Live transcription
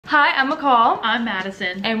Hi, I'm McCall. I'm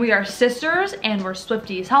Madison. And we are sisters and we're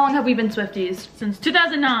Swifties. How long have we been Swifties? Since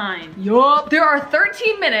 2009. Yup. There are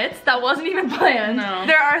 13 minutes. That wasn't even planned. No.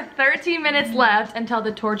 There are 13 minutes left until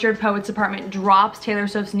the Tortured Poets Department drops Taylor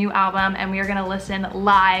Swift's new album, and we are gonna listen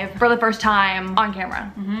live for the first time on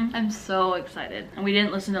camera. I'm so excited. And we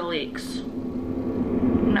didn't listen to leaks.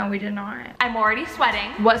 No, we did not. I'm already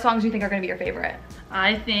sweating. What songs do you think are gonna be your favorite?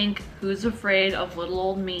 I think Who's Afraid of Little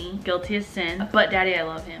Old Me, Guilty as Sin, But Daddy I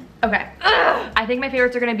Love Him. Okay. I think my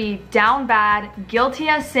favorites are gonna be Down Bad, Guilty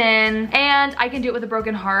as Sin, and I Can Do It With a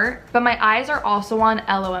Broken Heart, but my eyes are also on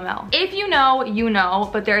LOML. If you know, you know,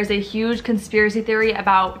 but there is a huge conspiracy theory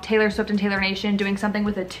about Taylor Swift and Taylor Nation doing something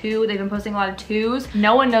with a 2. They've been posting a lot of 2s.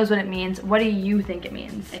 No one knows what it means. What do you think it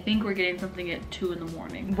means? I think we're getting something at 2 in the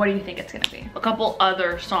morning. What do you think it's gonna be? A couple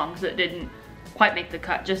other songs that didn't quite make the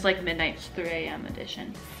cut, just like Midnight's 3 a.m.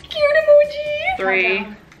 edition. Scared emoji. 3,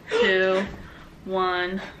 2,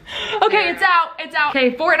 1. Okay, it's out. It's out.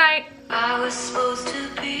 Okay, Fortnite. I was supposed to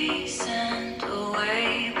be sent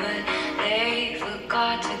away, but they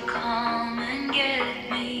forgot to come and get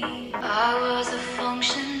me. I was a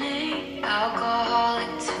functioning alcoholic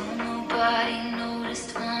till nobody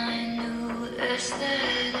noticed my new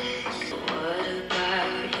aesthetic. What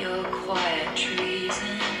about your quiet treason?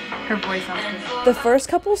 Her voice sounds good. The first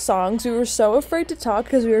couple songs, we were so afraid to talk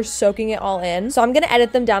because we were soaking it all in. So I'm gonna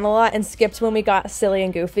edit them down a lot and skip to when we got silly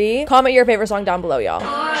and goofy. Comment your favorite song down below, y'all.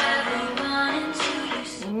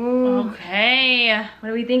 Okay. What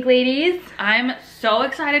do we think, ladies? I'm so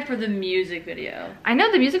excited for the music video. I know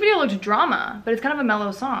the music video looks drama, but it's kind of a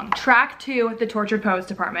mellow song. Track 2, The Tortured Poets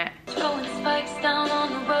Department. Throwing spikes down on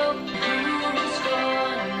the road.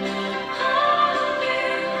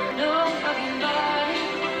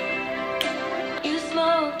 You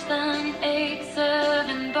smoked then 8,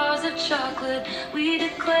 7 bars of chocolate. We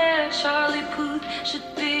declare Charlie Puth should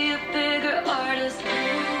be a bigger artist.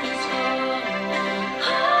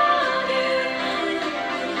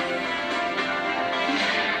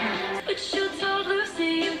 But you told Lucy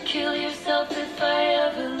you'd kill yourself if I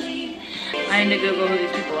ever leave. I need to Google who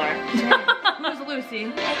these people are. Who's Lucy?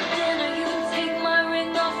 At dinner you can take my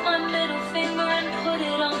ring off my middle finger and put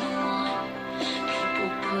it on the line. People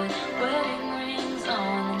put wedding rings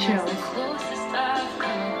on, and that's the closest I've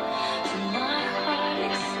come to my heart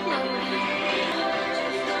exploding.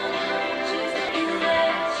 You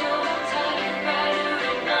let your typewriter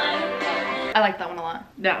in my I like that one a lot.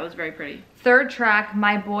 That was very pretty. Third track,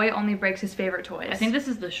 My Boy Only Breaks His Favorite Toys. I think this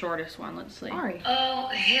is the shortest one. Let's see. Sorry. Oh,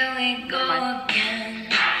 here we go again.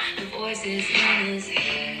 The voices in his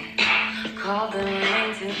head called the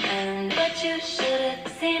rain to end. But you should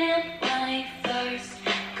have seen him when he first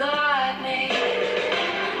got me.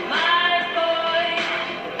 My boy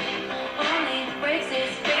only breaks his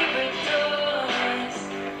favorite toys.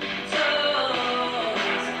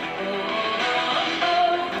 Toys.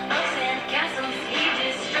 Oh, sand castles he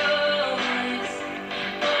destroys.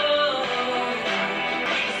 Oh,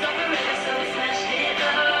 he's so forever, so he smashed it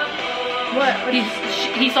up. What?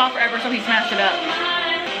 He saw Forever, so he smashed it up.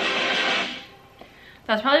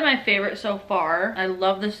 That's probably my favorite so far. I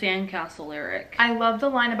love the sandcastle lyric. I love the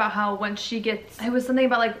line about how once she gets, it was something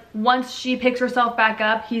about like, once she picks herself back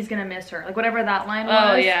up, he's gonna miss her. Like whatever that line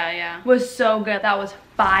was. Oh, yeah, yeah. Was so good. That was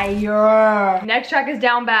fire. Next track is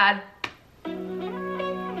Down Bad.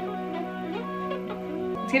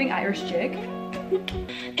 It's giving Irish jig.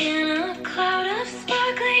 In a cloud of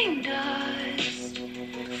sparkling dust,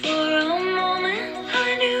 for a moment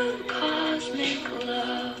I knew cosmic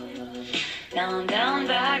love. Now I'm down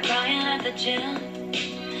bad, crying at the gym.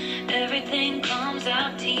 Everything comes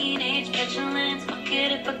out, teenage petulance. Fuck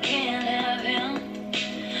it if I can't have him.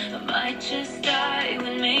 I might just die, it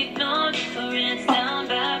would make no difference. Down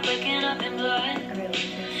bad, breaking up in blood.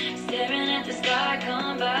 Staring at the sky,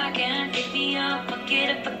 come back and pick me up. Fuck it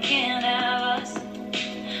if I can't have us.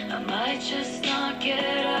 I might just not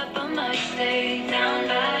get up, I might stay down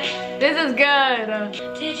bad. This is good.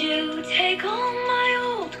 Did you take all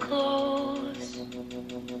my old clothes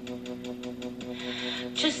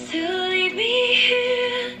just to leave me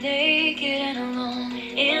here naked and alone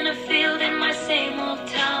in a field in my same old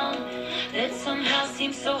town that somehow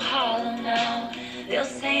seems so hollow now? They'll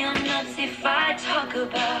say I'm nuts if I talk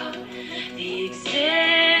about the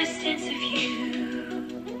existence of you.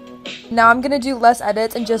 Now I'm gonna do less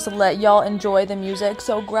edits and just let y'all enjoy the music.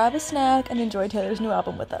 So grab a snack and enjoy Taylor's new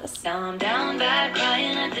album with us. Now I'm down bad,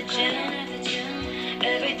 crying at the gym.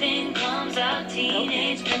 Everything comes out,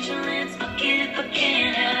 teenage petulance. Fuck it if I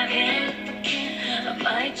can't have him. I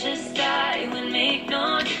might just die, it would make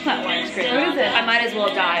no difference. That one's great. What is it? I might as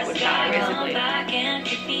well die would die, basically. Come back and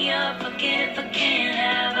pick me up, fuck it if I can't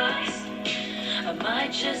have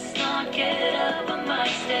might just not get up, I might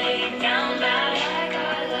stay down bad. Like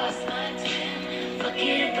I lost my twin. Fuck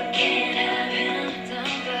it, but can't have him.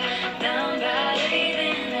 Down bad,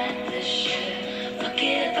 leaving at the ship. Fuck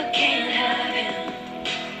it, but can't have him.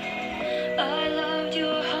 I loved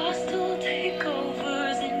your hostile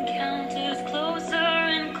takeovers, encounters closer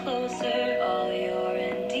and closer. All your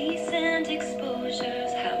indecent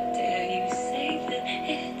exposures. How dare you say that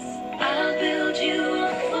it's? I'll build you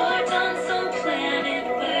a fort on some planet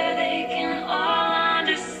where they can all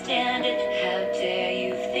understand it. How dare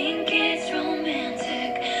you think it's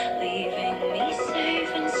romantic, leaving me safe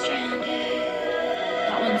and stranded?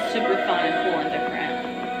 That one's super fun and cool and different.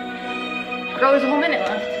 Girl, there's a whole minute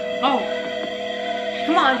left. Oh,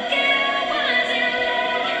 Come on. Down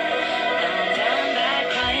bad,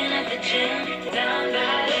 crying at the gym. Down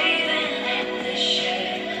bad, leaving at the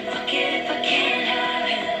ship. Fuck it if I can't have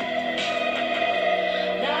him.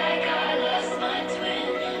 Like I lost my twin.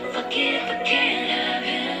 Fuck it if I can't have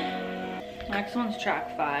him. next one's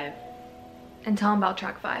track 5. And tell them about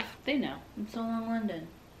track 5. They know. I'm so long London.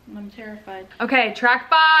 I'm terrified. Okay, track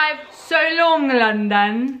 5. So long,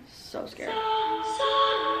 London. So scared.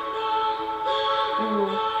 Ooh,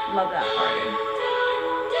 love that part.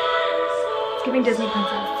 It's giving Disney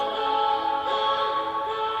princess.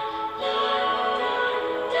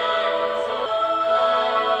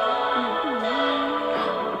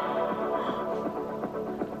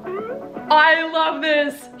 I love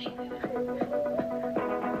this.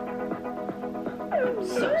 I'm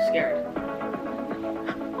so scared.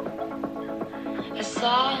 I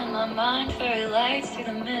saw in my mind fairy lights through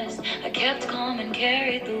the mist. I kept calm and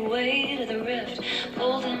carried the weight of the rift.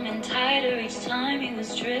 Pulled him in tighter each time he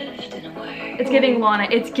was drifting away. It's giving Lana.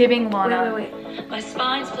 It's giving Lana. Wait. My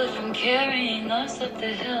spine split from carrying us up the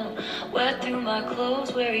hill. Wet through my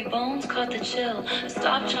clothes, weary bones caught the chill. I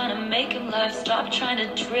stopped trying to make him laugh, stopped trying to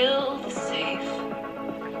drill the safe.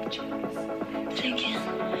 Thinking,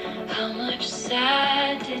 how much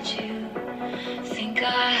sad did you think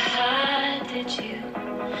I had? Did you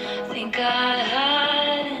think I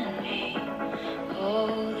had in me?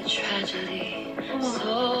 Oh, the tragedy.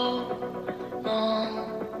 So long,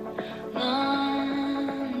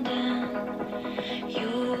 London.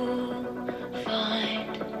 You'll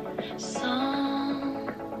find someone.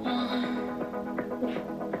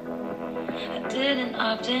 I didn't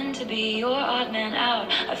opt in to be your odd man out.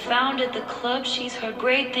 I found at the club she's heard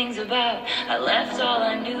great things about. I left all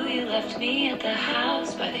I knew, you left me at the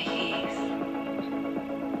house by the heath.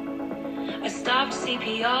 I stopped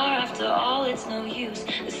CPR after all, it's no use.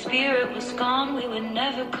 The spirit was gone, we would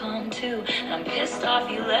never come to. And I'm pissed off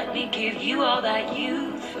you let me give you all that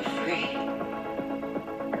youth for free.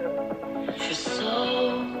 For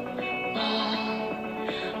so long,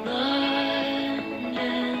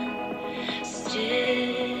 London,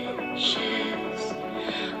 stitches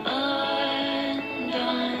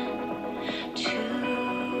undone,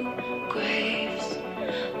 2 graves,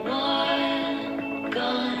 1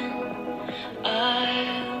 gun.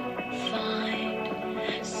 I'll find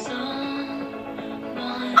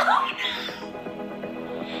someone.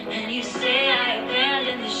 And you say I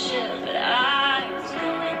abandoned the ship, but I was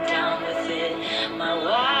going down with it. My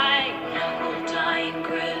white knuckle dying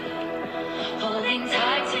grip, holding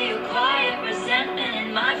tight to your quiet resentment.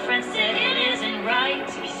 And my friend said it isn't right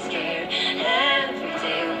to be scared. Every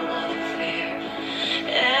day a love affair.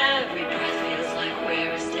 Every breath feels like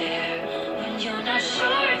rarest air. When you're not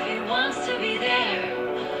sure if he wants to be there.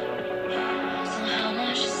 So how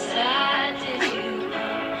much sad did you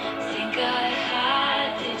think I had?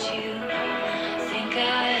 Did you think I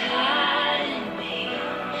had in me?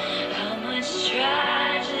 How much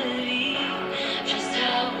tragedy? Just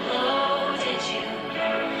how low did you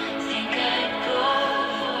think I'd go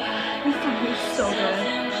for? This song is so good.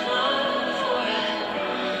 Self-implode for I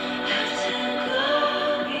have to go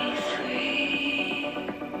be free.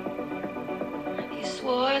 You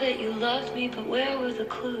swore that you loved me, but where were the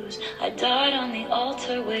clues? I died on the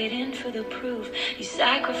altar waiting for the proof. You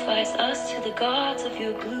sacrificed us to the gods of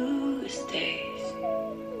your bluest days.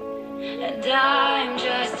 And I'm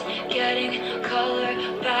just getting color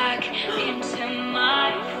back into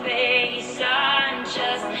my face. I'm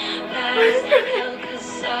just past hell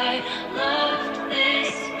 'cause I loved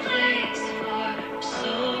this place for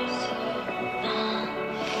so long.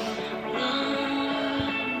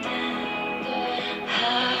 London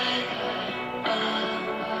had a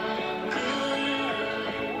good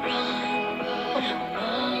run.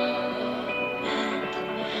 Moment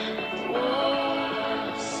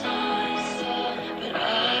war signs, but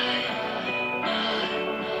I'm not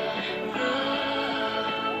the one.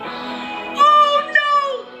 Oh no!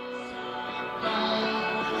 Long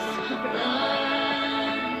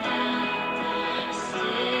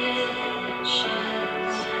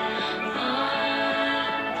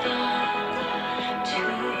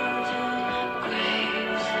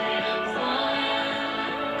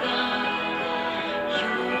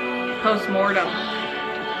Postmortem.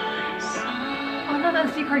 Oh no, that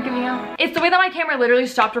SD card giving out. It's the way that my camera literally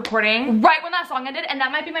stopped recording right when that song ended, and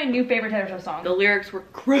that might be my new favorite Taylor Swift song. The lyrics were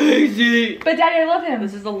crazy. But Daddy, I love him.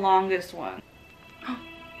 This is the longest one.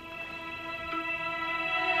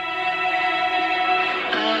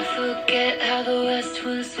 I forget how the West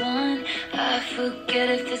was won. I forget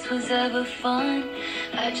if this was ever fun.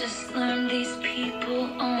 I just learned these people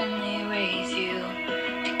only raise you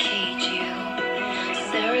to cage you.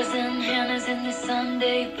 Sarah's and Hannah's in the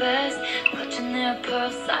Sunday best, clutching their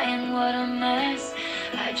pearls, sighing what a mess.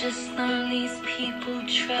 I just learned these people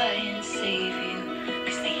try and save you,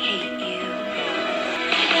 cause they hate you.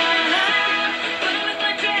 Running with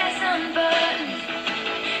my dress unbuttoned,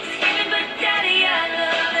 screaming, but Daddy, I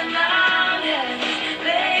love him. I'm heaven's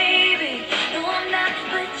baby. No, I'm not,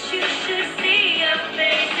 but you should see your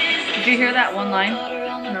faces. Did you hear that one line? No.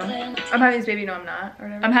 I'm having this baby, no I'm not. Or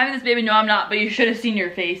whatever. I'm having this baby, no I'm not, but you should have seen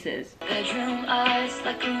your faces. Bedroom eyes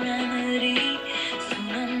like a remedy. Soon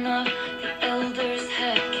enough, the elders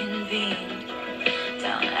had convened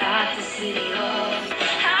down at the city hall.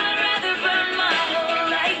 I'd rather burn my whole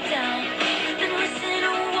life down than listen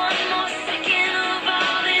to one more second of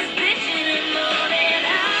all this bitching and moaning.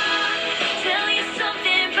 I'll tell you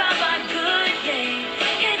something about my good name.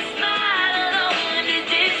 It's mine alone to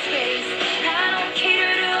disgrace. I don't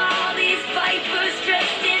cater to all these vipers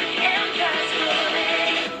dressed in empires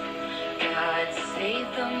clothing. God save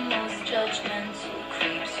the most judgmental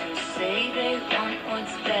creeps who say they want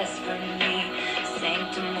what's best for me.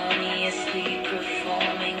 Sanctimoniously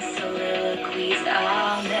performing soliloquies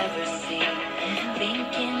I'll never see.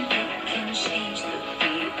 Thinking it can change the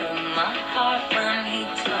beat of my heart when he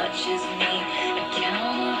touches me. And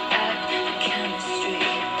counteract the chemistry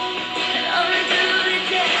and undo the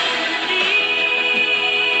destiny.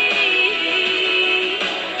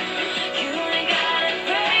 You ain't gotta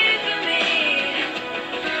pray for me.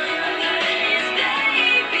 I'm hurting this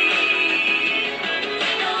baby.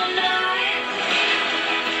 No, I'm not.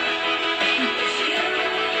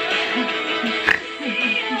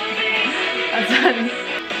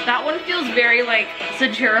 That one feels very like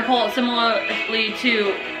satirical, similarly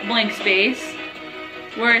to Blank Space,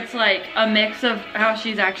 where it's like a mix of how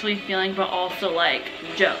she's actually feeling but also like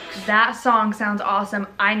jokes. That song sounds awesome.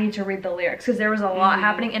 I need to read the lyrics because there was a lot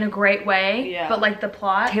happening in a great way. Yeah. But like the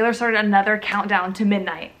plot, Taylor started another countdown to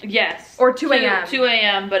midnight. Yes. Or 2 a.m. 2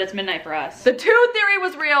 a.m. but it's midnight for us. The 2 theory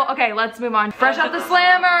was real. Okay, let's move on. Fresh out the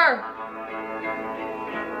slammer.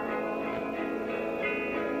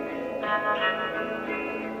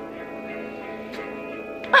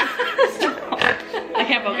 I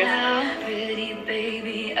can't focus. Now, pretty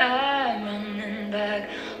baby, I'm running back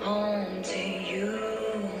home to you.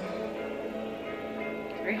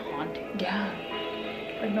 Very haunting. Yeah.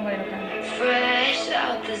 Like nobody knows. Fresh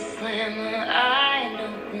out the slammer, I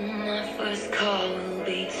know who my first call will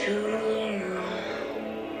be to.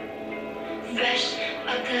 Fresh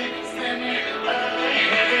out the slammer,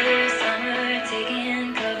 another summer,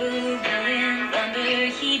 taking cover, blowing thunder.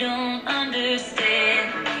 He don't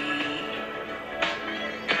understand me.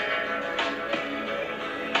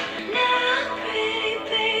 Now, pretty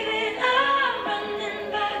baby, I'm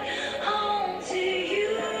running back home to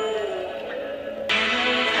you.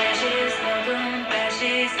 Ashes, welcome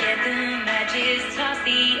ashes, let the matches toss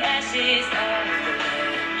the ashes off the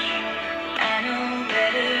ledge. I know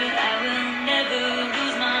better, I will never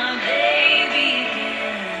lose my baby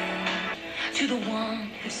again. To the one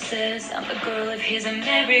who says I'm the girl of his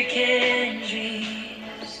American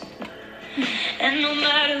dreams. And no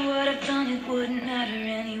matter what I've done, it wouldn't matter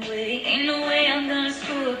anyway. Ain't no way I'm gonna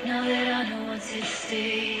screw up now that I know what's at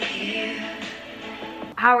stake.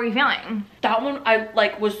 How are you feeling? That one, I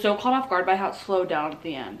like was so caught off guard by how it slowed down at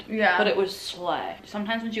the end. Yeah. But it was slay.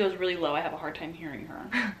 Sometimes when she goes really low, I have a hard time hearing her.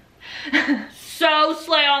 So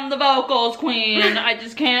slay on the vocals, queen. I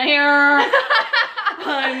just can't hear her.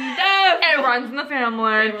 I'm deaf. It runs in the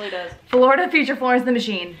family. It really does. Florida feature Florence the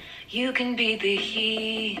Machine. You can beat the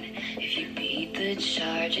heat if you beat the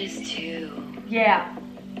charges too. Yeah.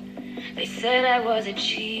 They said I was a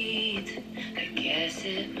cheat. I guess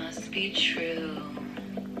it must be true.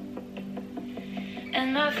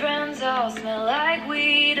 And my friends all smell like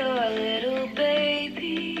weed or little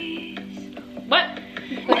babies. What?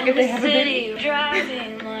 Like In the city,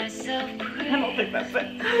 driving myself crazy. I don't think that's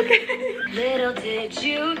it. Little did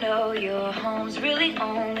you know your home's really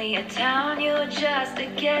only a town you're just a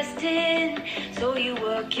guest in. So you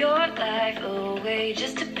work your life away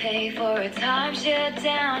just to pay for a timeshare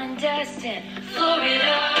down in Destin,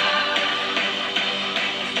 Florida.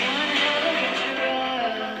 One hell of a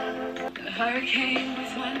drug. A hurricane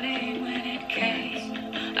was my name when it came.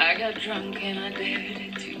 I got drunk and I dared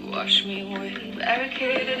it to wash me away.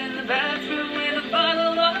 Barricaded in the bathroom with a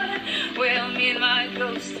bottle of wine. Well, me and my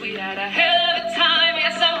ghost, we had a hell of a time.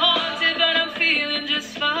 Yes, I'm haunted, but I'm feeling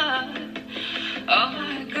just fine. All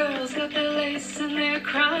my girls got their lace and their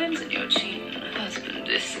crimes, and your cheating husband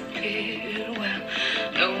disappeared. Well,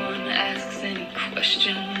 no one asks any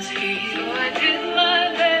questions here. So I did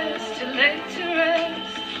my best to lay to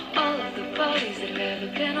rest all of the bodies that have ever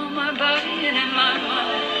been on my body and in my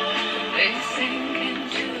mind. They sink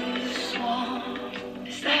into the swamp.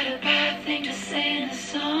 Is that a bad thing to sing a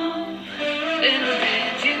song? Little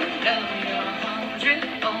did you know you're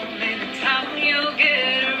 100, only the time you'll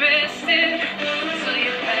get arrested. So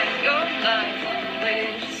you pack your life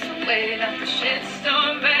away just to wait out the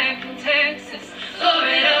shitstorm back in Texas,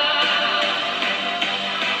 Florida.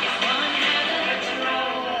 It's one hell of a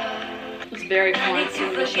drive. It's very fun to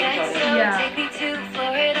the Take me to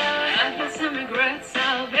Florida. I've got some regrets,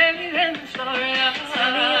 I'll bury them in Florida.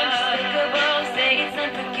 Tell me unspeakable, say it's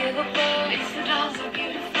unforgivable. These dolls are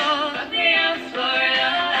beautiful, let me in Florida.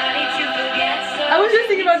 I need to forget, so I was just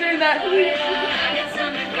thinking about doing that. I got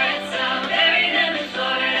some regrets, I'll bury them in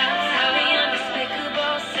Florida. Tell me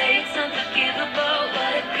unspeakable, say it's unforgivable.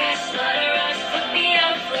 What a crash, what a rush, put me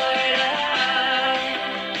in Florida.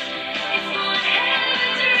 It's one hell of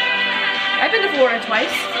a drive. I've been to Florida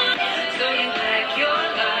twice. So you pack your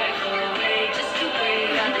life away just to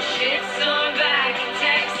wait on the shitstorm back in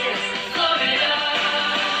Texas, Florida.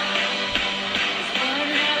 It's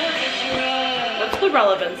one hell of a drive. What's the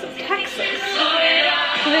relevance of Texas? Florida,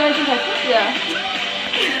 Did they mention Texas? Yeah.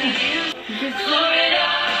 Florida.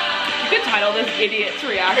 You could title this Idiots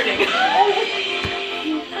Reacting.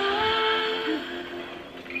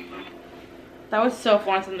 That was so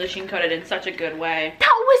Florence and the Machine coded in such a good way.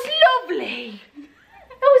 That was lovely.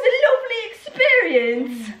 That was a lovely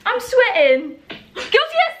experience. I'm sweating.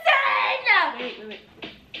 Guilty as sin. Wait.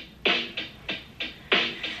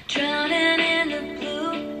 Drowning in the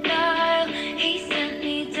blue Nile, he sent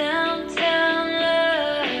me downtown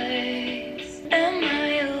lights. Am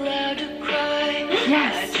I allowed to cry?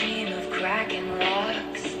 Yes. I dream of cracking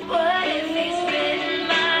rocks. What if he's written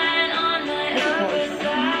mine on my upper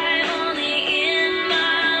thigh, only in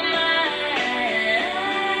my mind?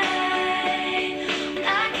 I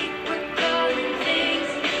keep recalling things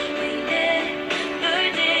we never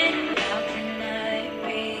did. How can I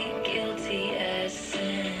be guilty as sin?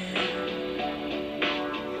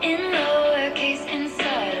 In lowercase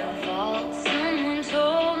inside a vault, someone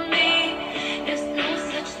told me there's no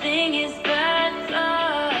such thing as bad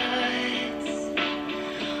thoughts.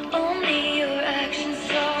 Only your actions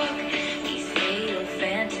talk, these fatal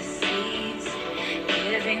fantasies,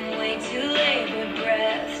 giving way to labored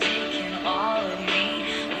breath, taking all of me.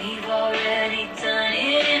 We've already done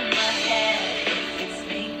it in my head. If it's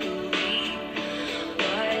make-believe,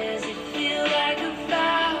 why does it feel like a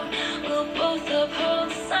vow we'll both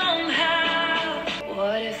uphold somehow?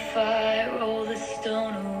 What if I roll the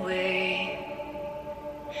stone away?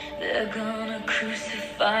 They're gonna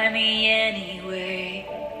crucify me anyway.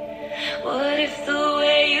 What if the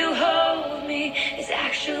way you hold me is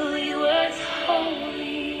actually what's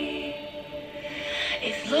holy?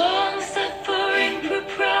 If long-suffering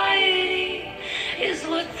propriety is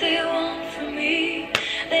what they want from me,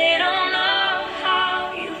 they don't know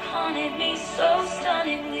how you've haunted me so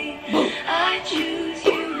stunningly. I choose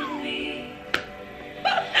you and me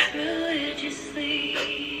religiously.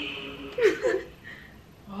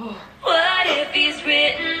 What if he's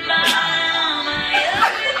written mine on my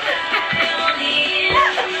other thigh, only in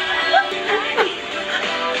my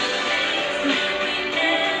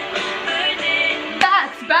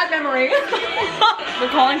That's bad memory.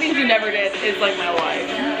 Recalling things you never did is like my life.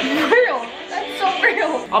 Real. That's so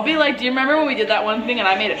real. I'll be like, do you remember when we did that one thing and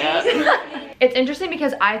I made it up? It's interesting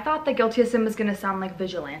because I thought the guilty as sin was gonna sound like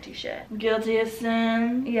vigilante shit. Guilty of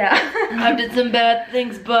sin. Yeah. I've did some bad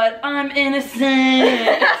things, but I'm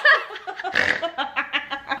innocent.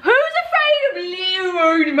 Who's afraid of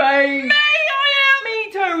little me? Me, I am me,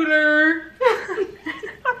 Toller.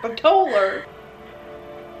 The Toller.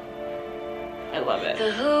 I love it.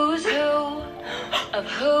 The who's who of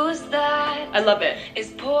who's that I love it.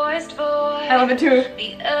 is poised for I love it too.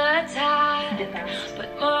 the attack. Did that.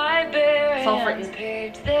 But my bare Self-written. hands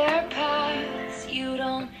paved their paths. You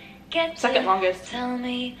don't get Second to longest. tell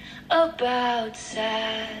me about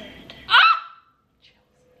sad.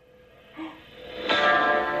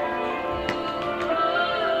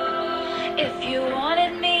 If you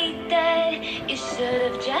wanted me dead, you should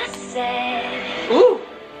have just said. Ooh,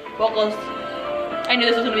 vocals. I knew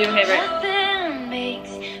this was gonna be my favorite. Nothing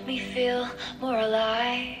makes me feel more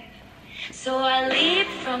alive. So I leap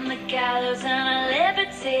from the gallows and I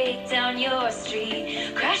levitate down your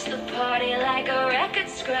street. Crash the party like a record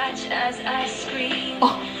scratch as I scream.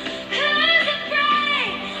 Who's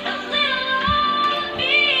afraid of little old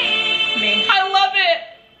me? I love it.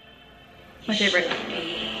 My favorite.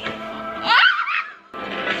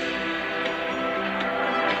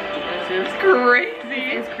 This is crazy.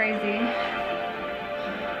 It's crazy.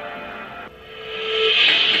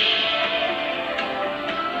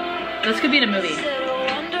 This could be in a movie.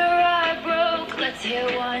 Wonder I broke. Let's hear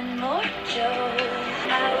one more joke.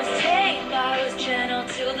 I was tame, I was gentle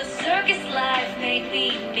till the circus life made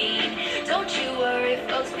me mean. Don't you worry,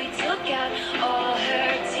 folks, we took out all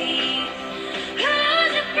her teeth.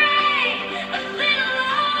 Who's afraid of little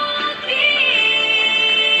old me?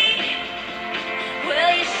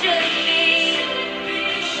 Well, you should be,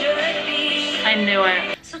 you should be. I knew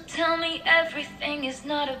it. So tell me everything is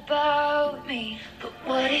not about me, but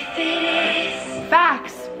what if it is?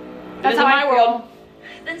 Facts. That's It is how in I my feel. world.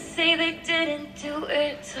 Then say they didn't do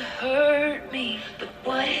it to hurt me, but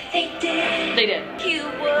what if they did? They did. You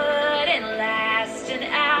wouldn't last an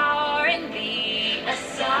hour in the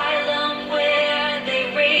asylum where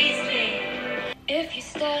they raised me. If you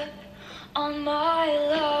step on my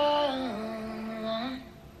lawn,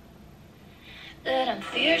 that I'm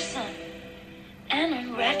fearsome and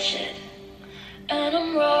I'm wretched and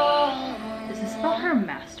I'm wrong. Does this spell her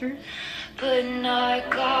masters? Put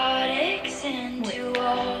narcotics into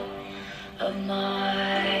all of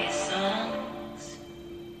my songs,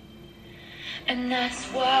 and that's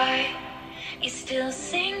why you're still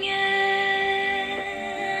singing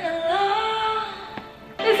along.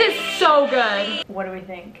 This is so good. What do we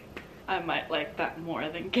think? I might like that more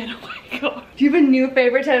than Getaway Car. Do you have a new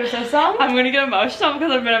favorite Taylor Swift song? I'm gonna get emotional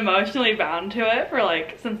because I've been emotionally bound to it for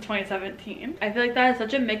like since 2017. I feel like that is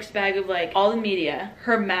such a mixed bag of like all the media,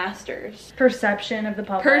 her masters, Perception of the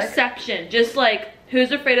public. perception, just like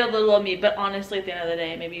who's afraid of little old me, but honestly at the end of the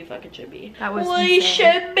day, maybe you fucking should be. That was we insane.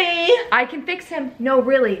 should be. I can fix him. No,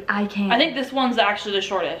 really, I can. I think this one's actually the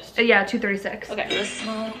shortest. Yeah, 236. Okay. The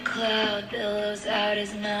smoke cloud billows out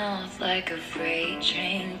his mouth like a freight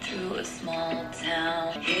train through a small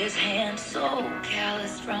town. His hand so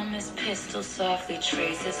calloused from his pistol softly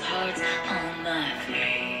traces hearts on my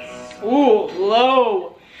face. Ooh,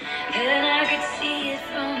 low. And I could see it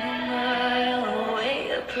from a mile away,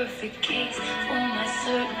 a perfect case for my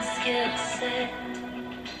certain skill set.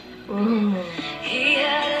 Ooh. He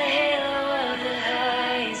had a halo of the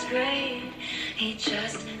highest grade, he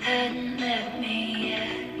just hadn't met me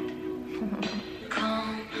yet.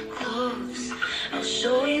 Come close, I'll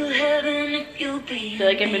show you heaven if you'll be. I feel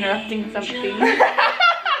like I'm interrupting something.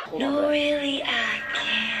 No, really, I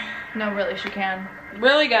can't. No, really, she can.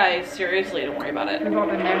 Really, guys, seriously, don't worry about it. We've all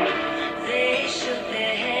been there. They shook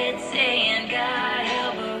their heads saying God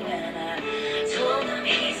help her when I told them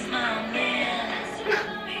he's my man.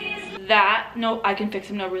 That, no, I can fix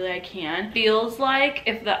him, no, really, I can. Feels like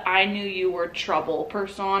if the I Knew You Were Trouble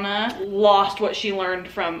persona lost what she learned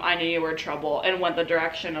from I Knew You Were Trouble and went the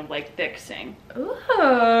direction of like fixing. Ooh,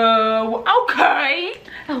 okay.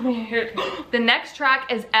 The next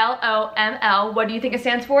track is LOML. What do you think it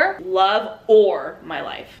stands for? Love or my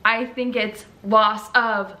life. I think it's loss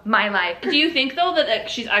of my life. Do you think though that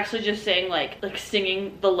she's actually just saying like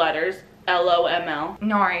singing the letters LOML?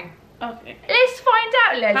 Nori. Okay. Let's find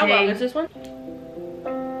out, lady. How long is this one?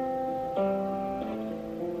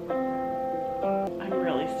 I'm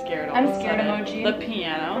really scared. I'm scared emoji. The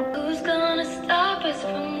piano. Who's gonna stop us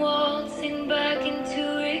from waltzing back into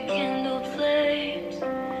rekindled flames?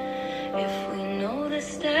 If we know the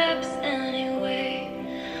steps anyway.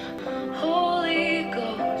 Holy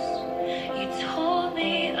Ghost, you told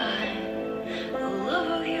me I'm the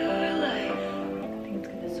love of your life. I think it's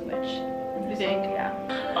gonna switch. You think? Yeah.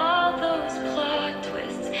 All those plot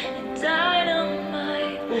twists and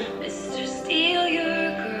dynamite. Mr. Steal your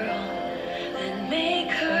girl, then make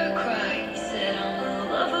her cry. You said I'm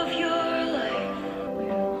the love of your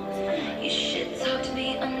life. You shit talked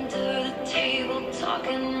me under the table,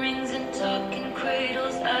 talking rings and talking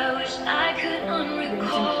cradles. I wish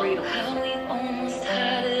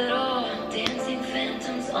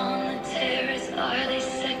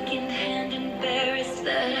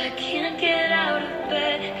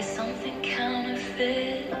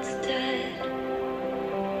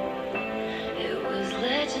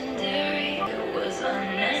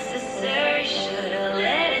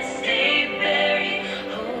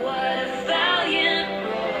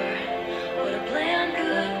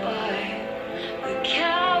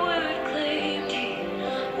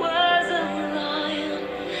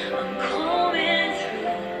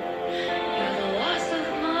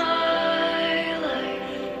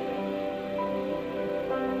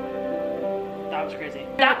was crazy.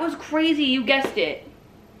 That was crazy, you guessed it.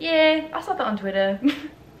 Yeah, I saw that on Twitter.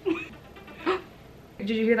 Did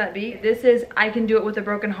you hear that beat? This is I Can Do It With a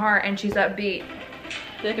Broken Heart, and she's upbeat.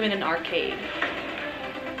 I feel like I'm in an arcade.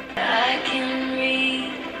 I can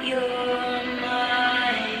read your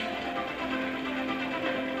mind.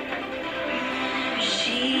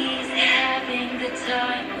 She's having the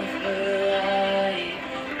time of her life.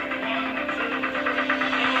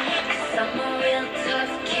 'Cause I'm a real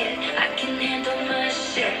tough kid. I can handle my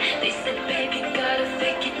shit. They said, baby, gotta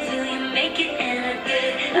fake it till you make it, and I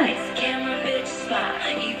did it. Lights, camera, bitch, smile.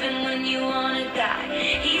 Even when you wanna die.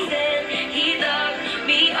 He said he loved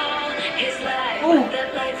me all his life, but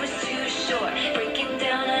that life was too short. Breaking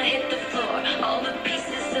down, I hit the floor. All the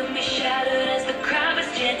pieces of me shattered as the crowd was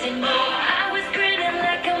chanting more. I was grinning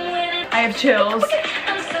like I'm winning. I have chills.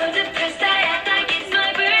 I'm so depressed, I act like it's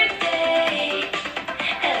my birthday.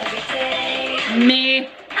 Every day. Me.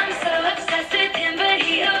 I'm so obsessed with him, but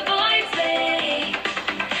he avoids me.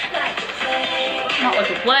 Like a plague. Not like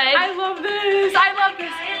a plague. I love this. I love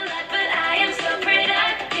this. I am not, but I am so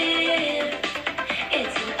productive.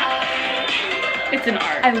 It's an art. It's an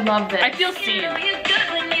art. I love this. I feel You seen. know you're good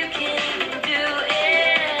when you can do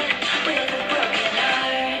it with a broken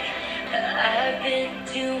heart. I've been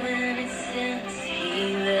doing it since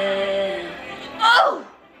he left. Oh!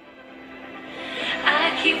 I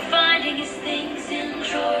keep finding his things in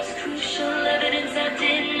drawers, crucial evidence I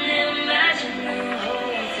didn't imagine. The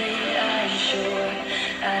whole thing, I'm sure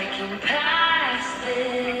I can pass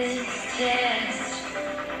this test.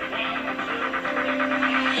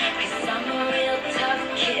 'Cause I'm a real tough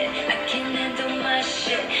kid, I can handle my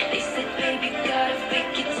shit. They said, baby, gotta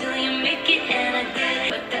fake it till you make it, and I did.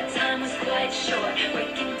 But that time was quite short.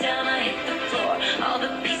 Breaking down, I hit the floor. All the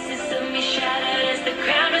pieces of me shattered as the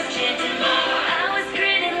crowd was chanting more. I was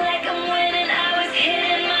grinning like I'm winning, I was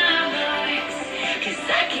hitting my marks. 'Cause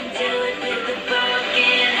I can do it with a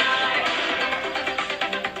broken heart.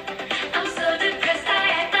 I'm so depressed, I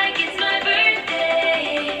act like it's my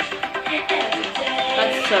birthday. Every day.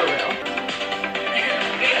 That's so real.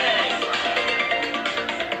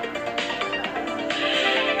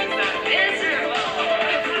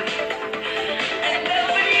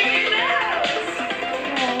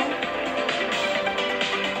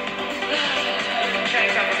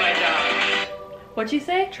 What'd she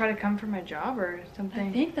say? Try to come for my job or I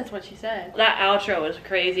something. think that's what she said. That outro was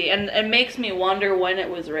crazy, and it makes me wonder when it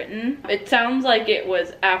was written. It sounds like it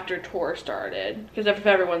was after tour started, because if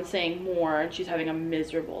everyone's saying more and she's having a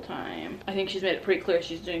miserable time. I think she's made it pretty clear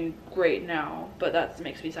she's doing great now, but that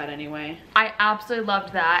makes me sad anyway. I absolutely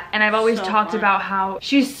loved that, and I've always So talked fun. about how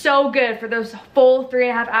she's so good for those full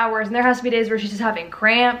 3.5 hours, and there has to be days where she's just having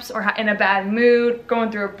cramps or in a bad mood,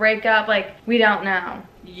 going through a breakup. Like, we don't know.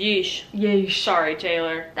 Yeesh. Yeesh. Sorry,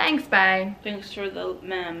 Taylor. Thanks, bae. Thanks for the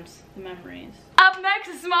memes, the memories. Up next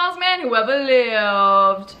is Smallest Man Who Ever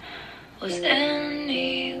Lived. Was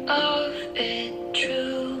any of it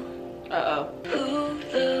true? Uh-oh. Who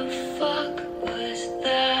the fuck was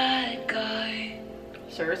that guy?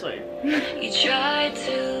 Seriously. You tried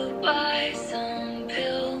to buy some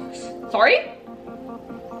pills Sorry?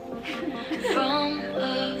 from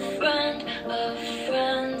a friend of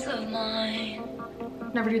friends of mine.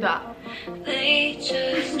 Never do that. They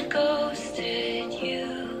just ghosted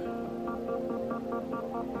you.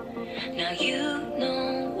 Now you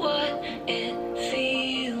know what it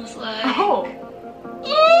feels like. Oh.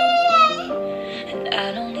 And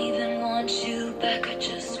I don't even want you back, I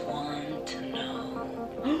just want to know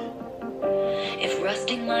if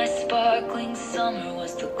rusting my sparkling summer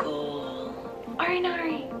was the goal. Ari.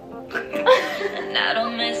 And I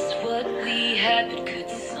don't miss what we had, but could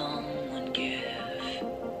someone give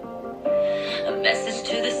a message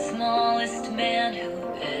to the smallest man who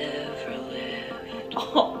ever lived?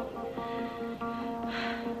 Oh.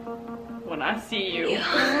 When I see You you.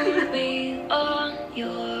 hung me on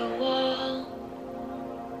your wall.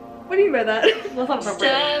 What do you mean by that? That's not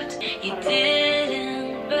appropriate. Stepped, you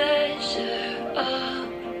didn't measure up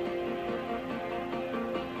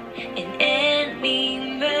in any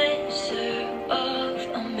measure of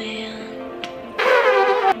a man.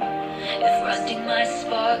 If rusting my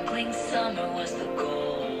sparkling summer was the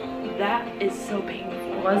goal, That is so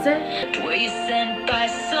painful. Was it? were you sent by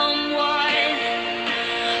someone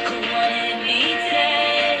who wanted me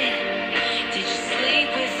dead? Did you sleep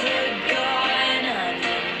with your gun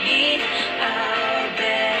underneath our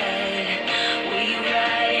bed? Were you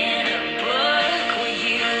writing a book? Were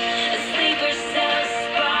you a sleeper cell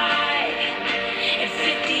spy? In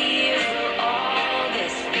 50 years will all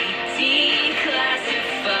this be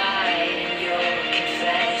declassified, and you'll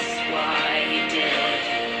confess why you did it.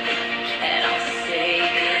 And I'll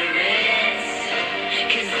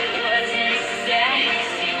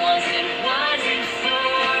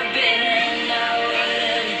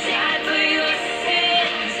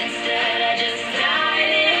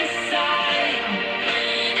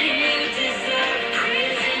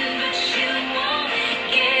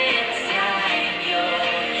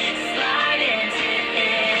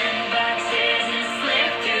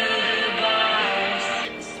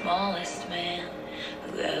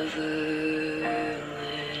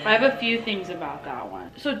I have a few things about that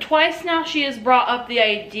one. So twice now she has brought up the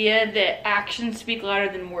idea that actions speak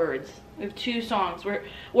louder than words. We have 2 songs where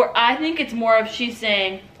I think it's more of she's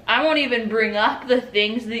saying, I won't even bring up the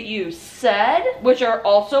things that you said, which are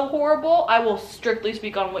also horrible. I will strictly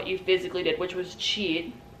speak on what you physically did, which was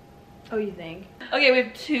cheat. Oh, you think? Okay, we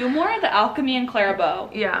have 2 more, the alchemy and Clara Bow.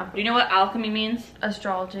 Yeah. Do you know what alchemy means?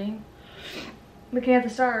 Astrology. Looking at the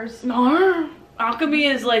stars. No. Alchemy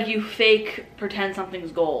is like you fake pretend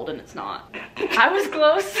something's gold and it's not. I was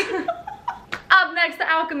close. Up next, the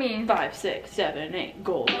alchemy. 5, 6, 7, 8,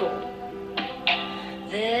 gold, gold.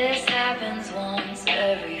 This happens once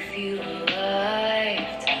every few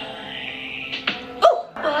lifetimes. Oh!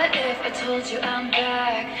 What if I told you I'm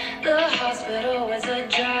back? The hospital was a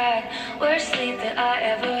drag. Worst sleep that I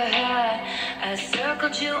ever had. I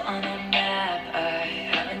circled you on a map. I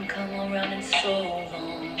haven't come around in so long.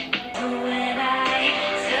 When I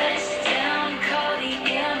touched down, call the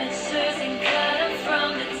amateurs and cut them from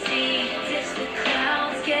the team. Ditch the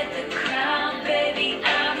clowns, get the crown, baby,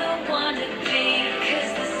 I'm the one to be.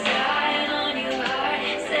 Cause the sign on your heart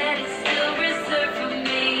said it's still reserved for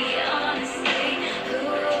me. Honestly, who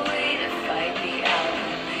are we to fight the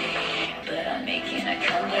alchemy? But I'm making a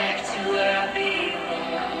comeback to where I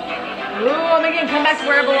belong. Ooh, I'm making a comeback to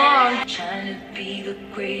where I belong. Trying to be the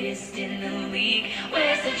greatest in the league.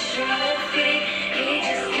 Where's the trophy? He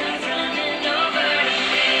just comes running over to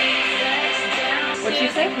me. What'd she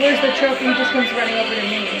say? Where's the trophy? He just comes running over to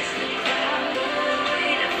me.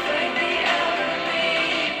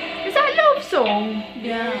 Is that a love song?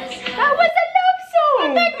 Yeah. That was a love song!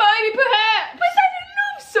 I think maybe perhaps. Was that a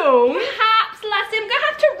love song? Perhaps, lassie, I'm gonna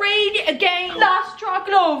have to read it again. Last track,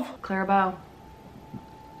 love. Clara Bow.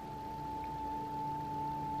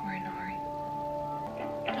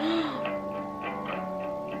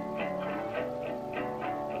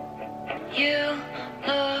 You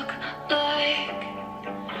look like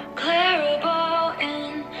Clara Bow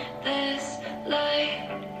in this light.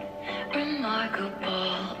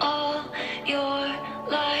 Remarkable all your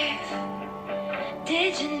life.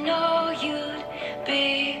 Did you know you'd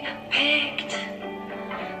be picked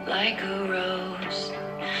like a rose?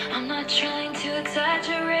 I'm not trying to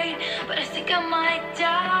exaggerate, but I think I might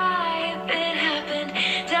die if it happened.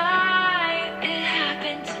 Die if it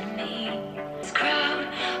happened to me. This crowd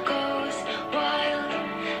goes wild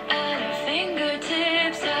at our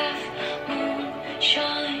fingertips. Half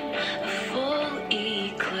moonshine, a full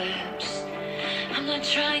eclipse. I'm not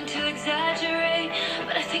trying to exaggerate,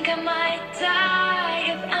 but I think I might die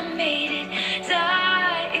if I made it.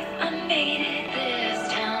 Die if I made it.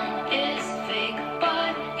 This town is fake,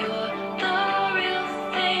 but you're the real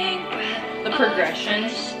thing. Breath The progression.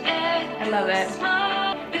 I love it.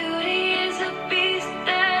 Beauty is a beast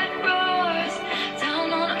that roars down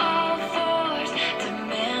on all fours,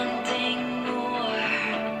 demanding more.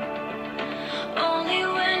 Only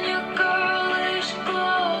when your girlish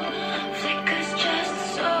glow flickers just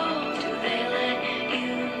so do they let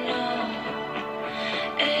you know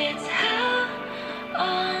it's hell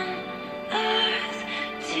on earth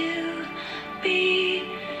to be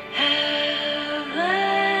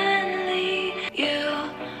heavenly. You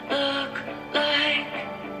look like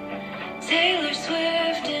Taylor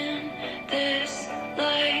Swift in this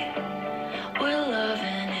light. We're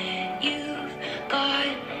loving it. You've got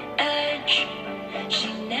edge. She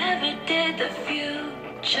never did. The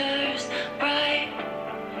future's bright,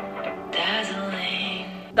 dazzling.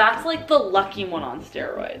 That's like the lucky one on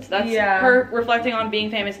steroids. That's Yeah. her reflecting on being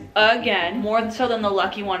famous again, more so than the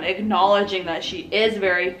lucky one acknowledging that she is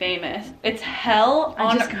very famous. It's hell I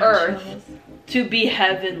on just got earth chills. to be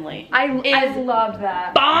heavenly. I Is love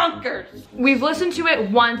that. bonkers. We've listened to it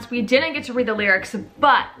once. We didn't get to read the lyrics,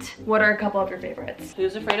 but what are a couple of your favorites?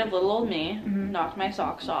 Who's Afraid of Little Old Me? Knocked my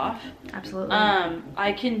socks off. Absolutely.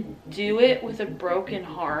 I Can Do It With a Broken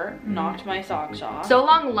Heart. Knocked my socks off. So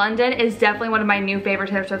Long London is definitely one of my new favorite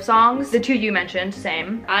Taylor Swift songs. The 2 you mentioned,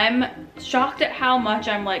 same. I'm shocked at how much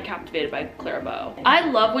I'm like captivated by Clara Bow. I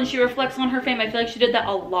love when she reflects on her fame. I feel like she did that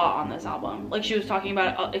a lot on this album. Like she was talking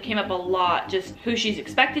about it came up a lot, just who she's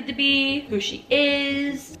expected to be, who she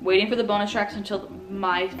is. Waiting for the bonus tracks until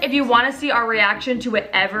If you want to see our reaction to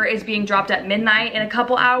whatever is being dropped at midnight in a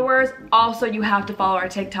couple hours, also you have to follow our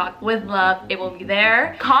TikTok with love. It will be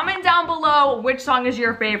there. Comment down below which song is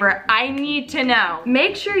your favorite. I need to know.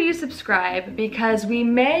 Make sure you subscribe because we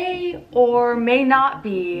may or may not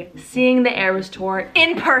be seeing the Eras Tour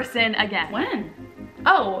in person again. when?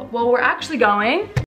 Oh, well, we're actually going